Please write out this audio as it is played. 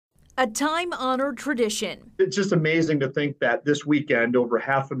a time-honored tradition. It's just amazing to think that this weekend over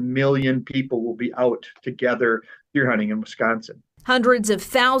 500,000 people will be out together deer hunting in Wisconsin. Hundreds of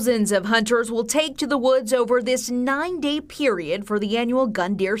thousands of hunters will take to the woods over this 9-day period for the annual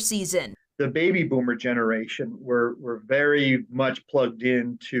gun deer season. The baby boomer generation were very much plugged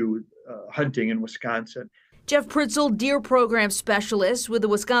into hunting in Wisconsin. Jeff Pritzel, deer program specialist with the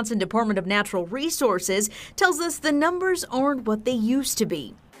Wisconsin Department of Natural Resources, tells us the numbers aren't what they used to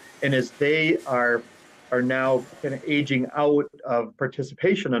be. And as they are now kind of aging out of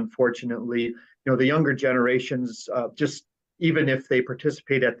participation, unfortunately, the younger generations, just even if they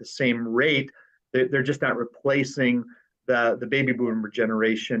participate at the same rate, they're just not replacing the baby boomer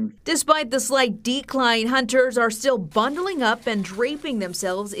generation. Despite the slight decline, hunters are still bundling up and draping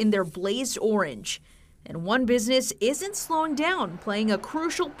themselves in their blazed orange. And one business isn't slowing down, playing a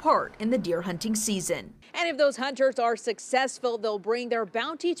crucial part in the deer hunting season. And if those hunters are successful, they'll bring their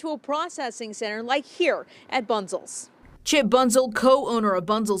bounty to a processing center like here at Bunzel's. Chip Bunzel, co-owner of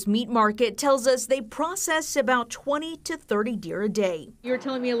Bunzel's Meat Market, tells us they process about 20 to 30 deer a day. You were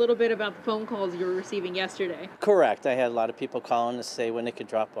telling me a little bit about the phone calls you were receiving yesterday. Correct. I had a lot of people calling to say when they could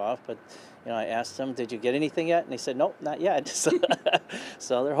drop off, but I asked them, did you get anything yet? And they said, nope, not yet.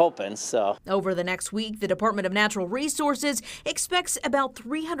 So they're hoping. Over the next week, the Department of Natural Resources expects about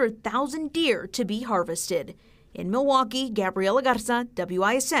 300,000 deer to be harvested. In Milwaukee, Gabriela Garza,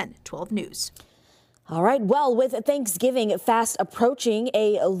 WISN 12 News. All right. Well, with Thanksgiving fast approaching,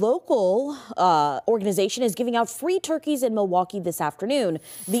 a local organization is giving out free turkeys in Milwaukee this afternoon.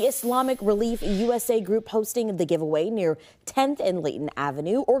 The Islamic Relief USA group hosting the giveaway near 10th and Layton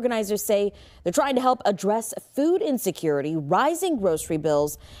Avenue. Organizers say they're trying to help address food insecurity, rising grocery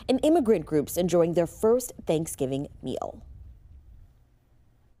bills, and immigrant groups enjoying their first Thanksgiving meal.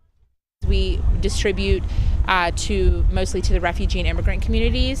 We distribute mostly to the refugee and immigrant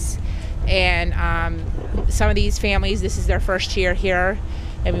communities. And some of these families, this is their first year here,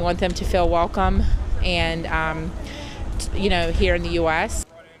 and we want them to feel welcome and, here in the U.S.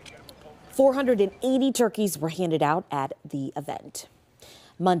 480 turkeys were handed out at the event.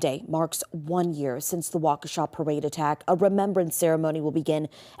 Monday marks 1 year since the Waukesha parade attack. A remembrance ceremony will begin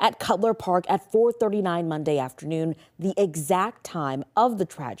at Cutler Park at 4:39 Monday afternoon, the exact time of the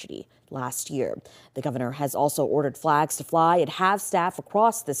tragedy last year. The governor has also ordered flags to fly and have staff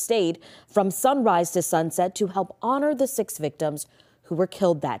across the state from sunrise to sunset to help honor the 6 victims who were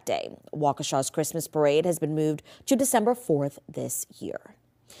killed that day. Waukesha's Christmas parade has been moved to December 4th this year.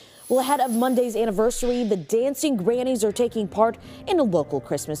 Well, ahead of Monday's anniversary, the Dancing Grannies are taking part in local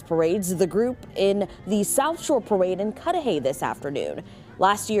Christmas parades. The group in the South Shore Parade in Cudahy this afternoon.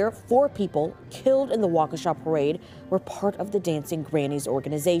 Last year, 4 people killed in the Waukesha parade were part of the Dancing Grannies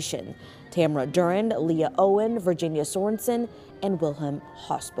organization. Tamara Duran, Leah Owen, Virginia Sorensen, and Wilhelm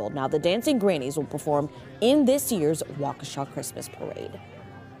Hospital. Now, the Dancing Grannies will perform in this year's Waukesha Christmas parade.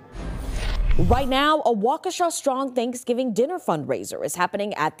 Right now, a Waukesha Strong Thanksgiving dinner fundraiser is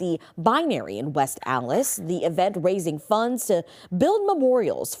happening at the Binary in West Allis. The event raising funds to build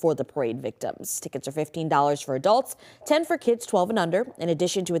memorials for the parade victims. Tickets are $15 for adults, $10 for kids 12 and under. In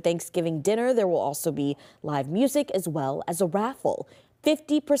addition to a Thanksgiving dinner, there will also be live music as well as a raffle.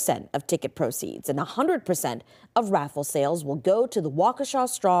 50% of ticket proceeds and 100% of raffle sales will go to the Waukesha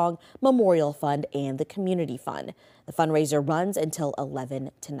Strong Memorial Fund and the Community Fund. The fundraiser runs until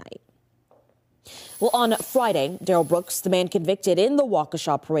 11 tonight. Well, on Friday, Darrell Brooks, the man convicted in the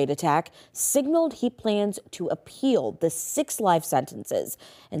Waukesha parade attack, signaled he plans to appeal the 6 life sentences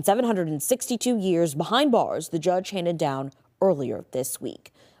and 762 years behind bars the judge handed down earlier this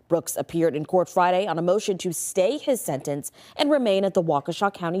week. Brooks appeared in court Friday on a motion to stay his sentence and remain at the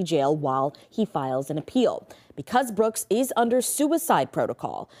Waukesha County Jail while he files an appeal. Because Brooks is under suicide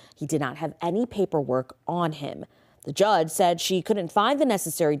protocol, he did not have any paperwork on him. The judge said she couldn't find the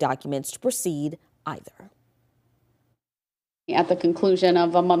necessary documents to proceed either. At the conclusion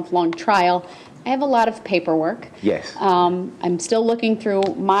of a month-long trial, I have a lot of paperwork. Yes. I'm still looking through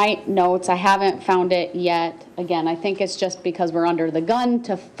my notes. I haven't found it yet. Again, I think it's just because we're under the gun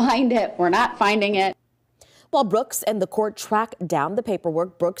to find it. We're not finding it. While Brooks and the court track down the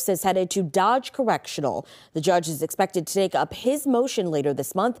paperwork, Brooks is headed to Dodge Correctional. The judge is expected to take up his motion later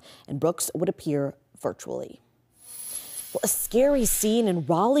this month, and Brooks would appear virtually. Well, a scary scene in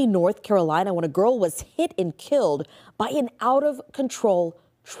Raleigh, North Carolina, when a girl was hit and killed by an out-of-control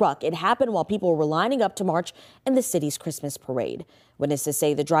truck. It happened while people were lining up to march in the city's Christmas parade. Witnesses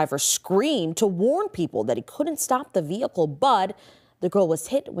say the driver screamed to warn people that he couldn't stop the vehicle, but the girl was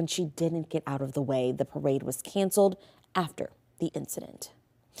hit when she didn't get out of the way. The parade was canceled after the incident.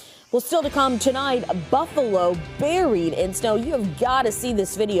 Well, still to come tonight, Buffalo buried in snow. You have got to see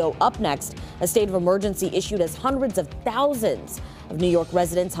this video. Up next, a state of emergency issued as hundreds of thousands of New York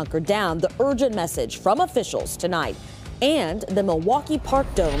residents hunkered down. The urgent message from officials tonight. And the Milwaukee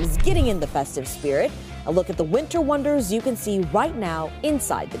Park domes getting in the festive spirit. A look at the winter wonders you can see right now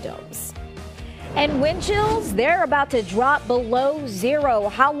inside the domes. And wind chills, they're about to drop below zero.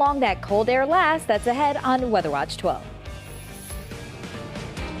 How long that cold air lasts, that's ahead on Weather Watch 12.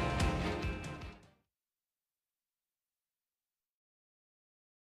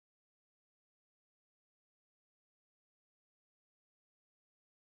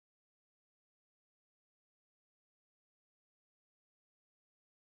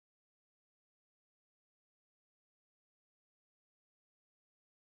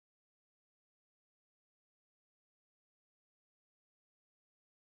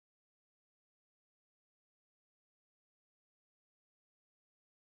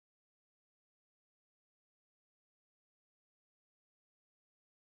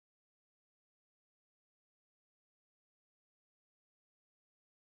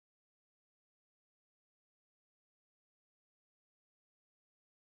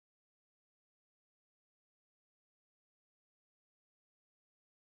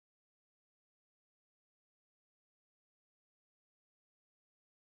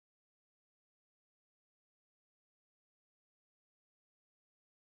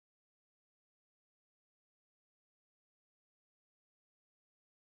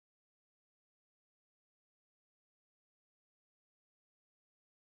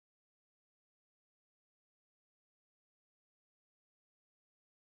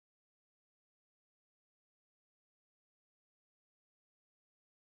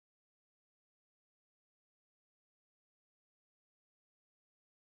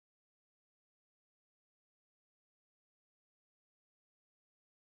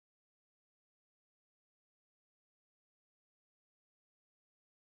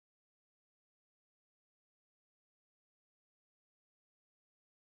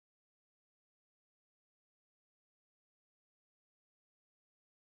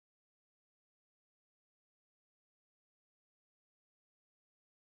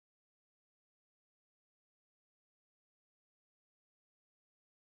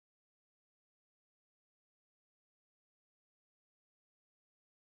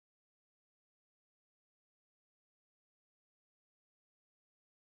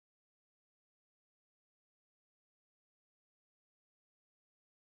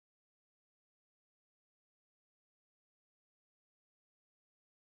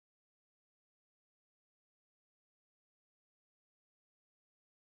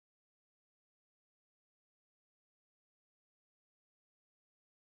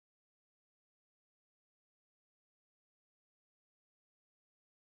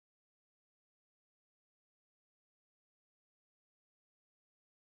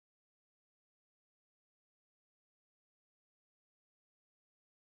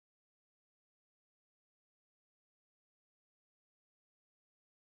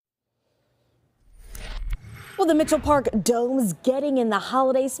 Well, the Mitchell Park domes getting in the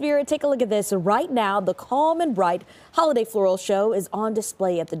holiday spirit. Take a look at this right now. The calm and bright holiday floral show is on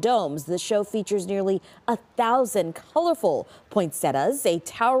display at the domes. The show features nearly 1,000 colorful poinsettias, a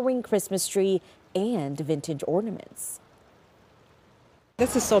towering Christmas tree, and vintage ornaments.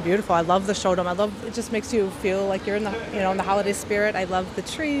 This is so beautiful. I love the show dome. I love it. Just makes you feel like you're in the in the holiday spirit. I love the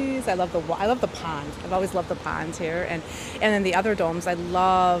trees. I love the pond. I've always loved the ponds here, and then the other domes. I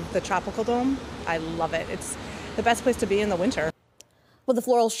love the tropical dome. I love it. It's the best place to be in the winter. Well, the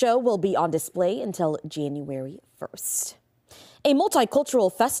floral show will be on display until January 1st. A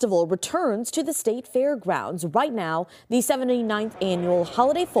multicultural festival returns to the state fairgrounds. Right now, the 79th annual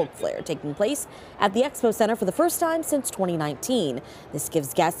Holiday Folk Fair taking place at the Expo Center for the first time since 2019. This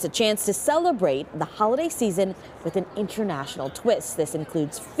gives guests a chance to celebrate the holiday season with an international twist. This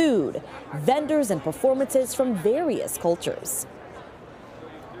includes food, vendors, and performances from various cultures.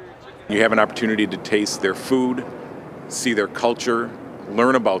 You have an opportunity to taste their food, see their culture,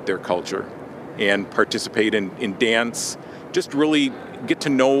 learn about their culture, and participate in dance. Just really get to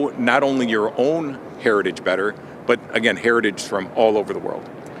know not only your own heritage better, but again, heritage from all over the world.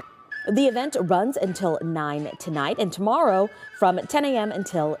 The event runs until 9 tonight and tomorrow from 10 a.m.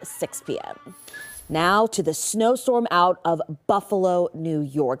 until 6 p.m. Now to the snowstorm out of Buffalo, New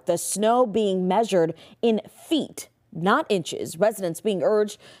York. The snow being measured in feet, not inches. Residents being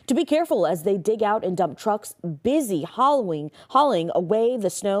urged to be careful as they dig out and dump trucks busy hauling away the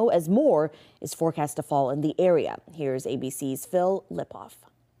snow as more is forecast to fall in the area. Here's ABC's Phil Lipoff.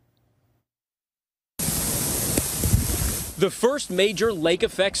 The first major lake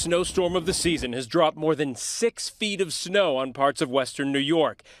effect snowstorm of the season has dropped more than 6 feet of snow on parts of western New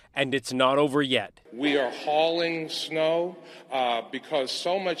York, and it's not over yet. We are hauling snow because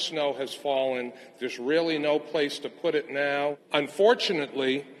so much snow has fallen. There's really no place to put it now.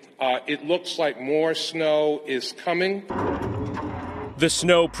 Unfortunately, it looks like more snow is coming. The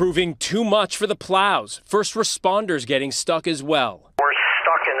snow proving too much for the plows. First responders getting stuck as well. We're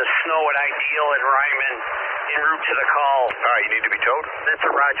stuck in the snow at Ideal and Ryman en route to the call. All right, you need to be towed? That's a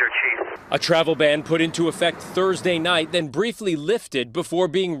Roger, Chief. A travel ban put into effect Thursday night, then briefly lifted before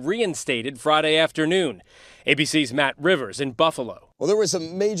being reinstated Friday afternoon. ABC's Matt Rivers in Buffalo. Well, there was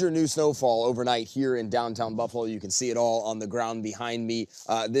some major new snowfall overnight here in downtown Buffalo. You can see it all on the ground behind me.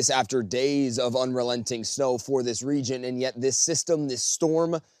 This after days of unrelenting snow for this region, and yet this system, this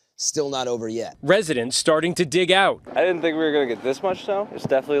storm, still not over yet. Residents starting to dig out. I didn't think we were going to get this much snow. It's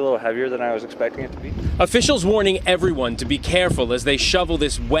definitely a little heavier than I was expecting it to be. Officials warning everyone to be careful as they shovel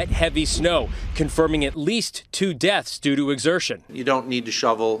this wet, heavy snow, confirming at least 2 deaths due to exertion. You don't need to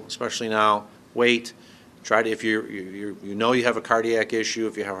shovel, especially now. Wait. Try to, if you know you have a cardiac issue,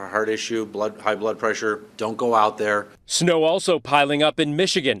 if you have a heart issue, high blood pressure, don't go out there. Snow also piling up in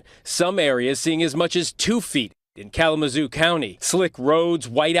Michigan. Some areas seeing as much as 2 feet. In Kalamazoo County, slick roads,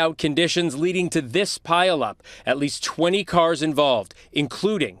 whiteout conditions leading to this pileup. At least 20 cars involved,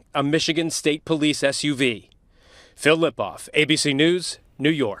 including a Michigan State Police SUV. Phil Lipoff, ABC News, New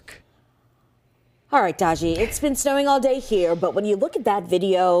York. All right, Daji, it's been snowing all day here, but when you look at that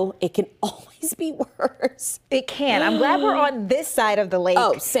video, it can always be worse. It can. I'm glad we're on this side of the lake.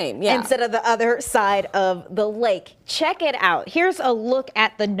 Oh, same, yeah. Instead of the other side of the lake. Check it out. Here's a look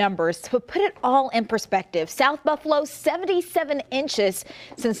at the numbers to put it all in perspective. South Buffalo, 77 inches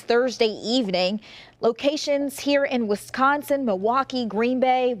since Thursday evening. Locations here in Wisconsin, Milwaukee, Green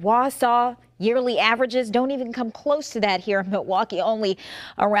Bay, Wausau. Yearly averages don't even come close to that here in Milwaukee, only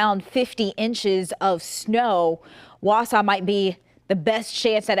around 50 inches of snow. Wausau might be the best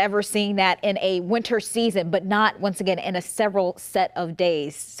chance at ever seeing that in a winter season, but not, once again, in a several set of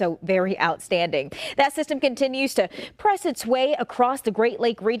days. So very outstanding. That system continues to press its way across the Great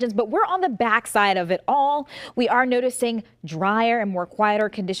Lake regions, but we're on the backside of it all. We are noticing drier and more quieter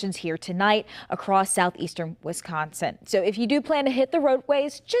conditions here tonight across southeastern Wisconsin. So if you do plan to hit the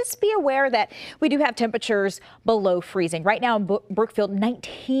roadways, just be aware that we do have temperatures below freezing. Right now in Brookfield,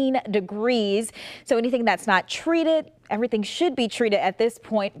 19 degrees. So anything that's not treated, everything should be treated at this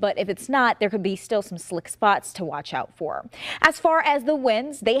point, but if it's not, there could be still some slick spots to watch out for. As far as the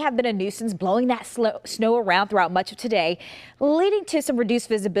winds, they have been a nuisance, blowing that snow around throughout much of today, leading to some reduced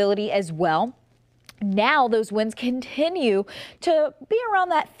visibility as well. Now those winds continue to be around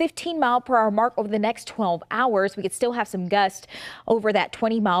that 15-mile-per-hour mark over the next 12 hours. We could still have some gusts over that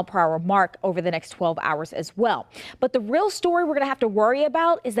 20-mile-per-hour mark over the next 12 hours as well. But the real story we're going to have to worry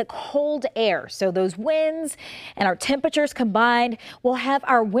about is the cold air. So those winds and our temperatures combined will have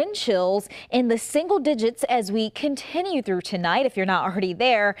our wind chills in the single digits as we continue through tonight, if you're not already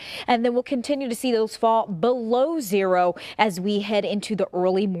there. And then we'll continue to see those fall below zero as we head into the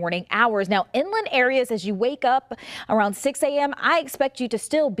early morning hours. Now, inland areas, as you wake up around 6 a.m., I expect you to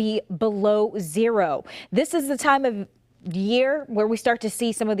still be below zero. This is the time of year where we start to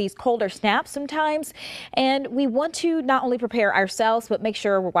see some of these colder snaps sometimes, and we want to not only prepare ourselves but make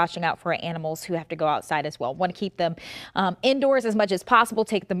sure we're watching out for our animals who have to go outside as well. Want to keep them indoors as much as possible,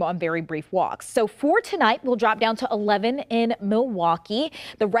 take them on very brief walks. So for tonight, we'll drop down to 11 in Milwaukee.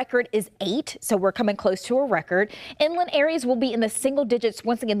 The record is 8, so we're coming close to a record. Inland areas will be in the single digits.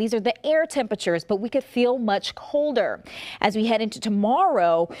 Once again, these are the air temperatures, but we could feel much colder. As we head into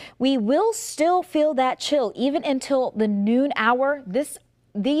tomorrow, we will still feel that chill even until the noon hour.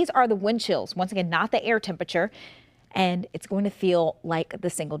 These are the wind chills, once again, not the air temperature, and it's going to feel like the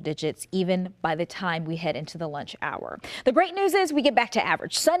single digits even by the time we head into the lunch hour. The great news is we get back to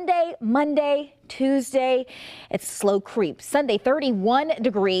average. Sunday, Monday, Tuesday, it's slow creep. Sunday, 31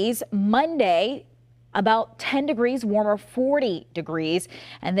 degrees. Monday, about 10 degrees warmer, 40 degrees,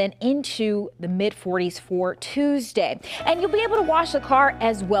 and then into the mid 40s for Tuesday. And you'll be able to wash the car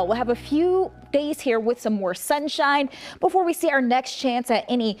as well. We'll have a few days here with some more sunshine before we see our next chance at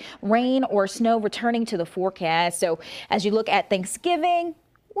any rain or snow returning to the forecast. So as you look at Thanksgiving,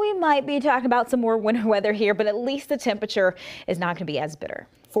 we might be talking about some more winter weather here, but at least the temperature is not going to be as bitter.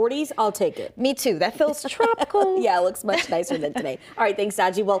 40s, I'll take it. Me too. That feels tropical. Yeah, it looks much nicer than today. All right, thanks,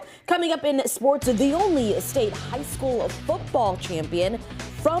 Daji. Well, coming up in sports, the only state high school football champion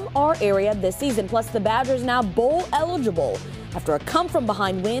from our area this season. Plus, the Badgers now bowl eligible after a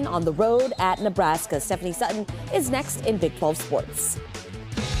come-from-behind win on the road at Nebraska. Stephanie Sutton is next in Big 12 Sports.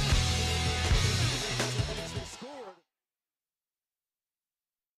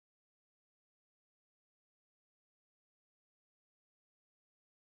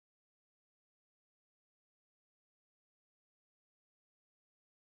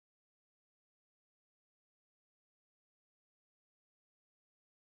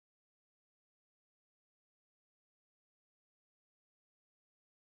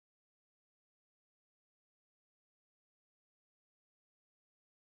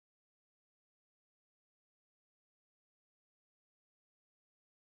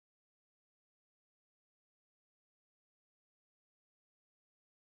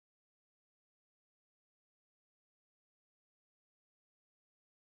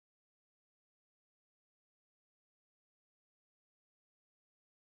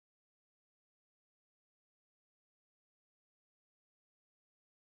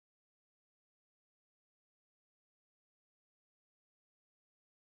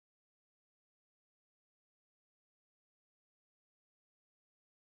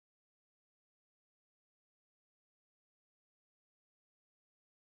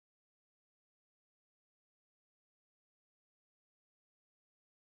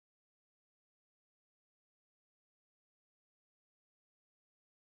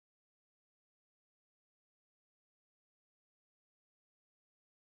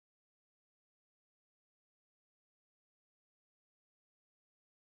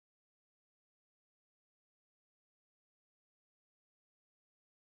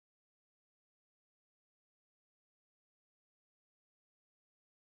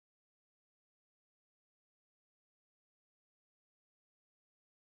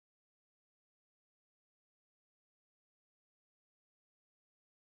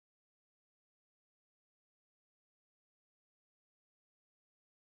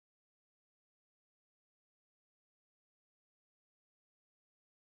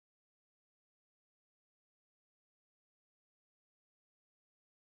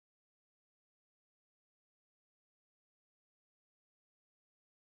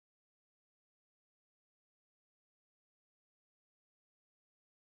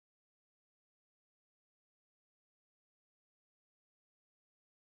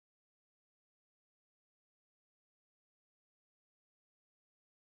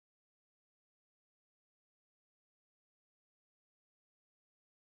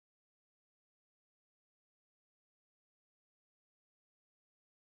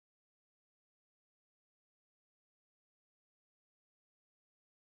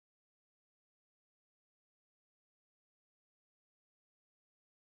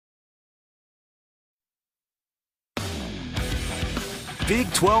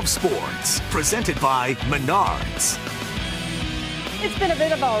 Big 12 Sports, presented by Menards. It's been a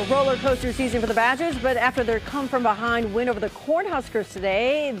bit of a roller coaster season for the Badgers, but after their come from behind win over the Cornhuskers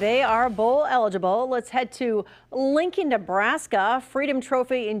today, they are bowl eligible. Let's head to Lincoln, Nebraska. Freedom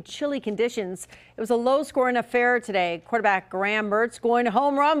Trophy in chilly conditions. It was a low-scoring affair today. Quarterback Graham Mertz going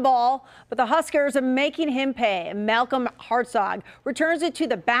home run ball, but the Huskers are making him pay. Malcolm Hartzog returns it to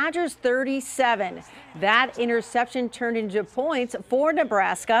the Badgers 37. That interception turned into points for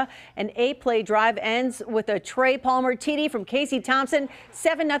Nebraska. An 8-play drive ends with a Trey Palmer TD from Casey Thompson.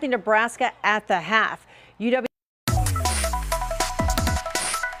 7-0 Nebraska at the half. UW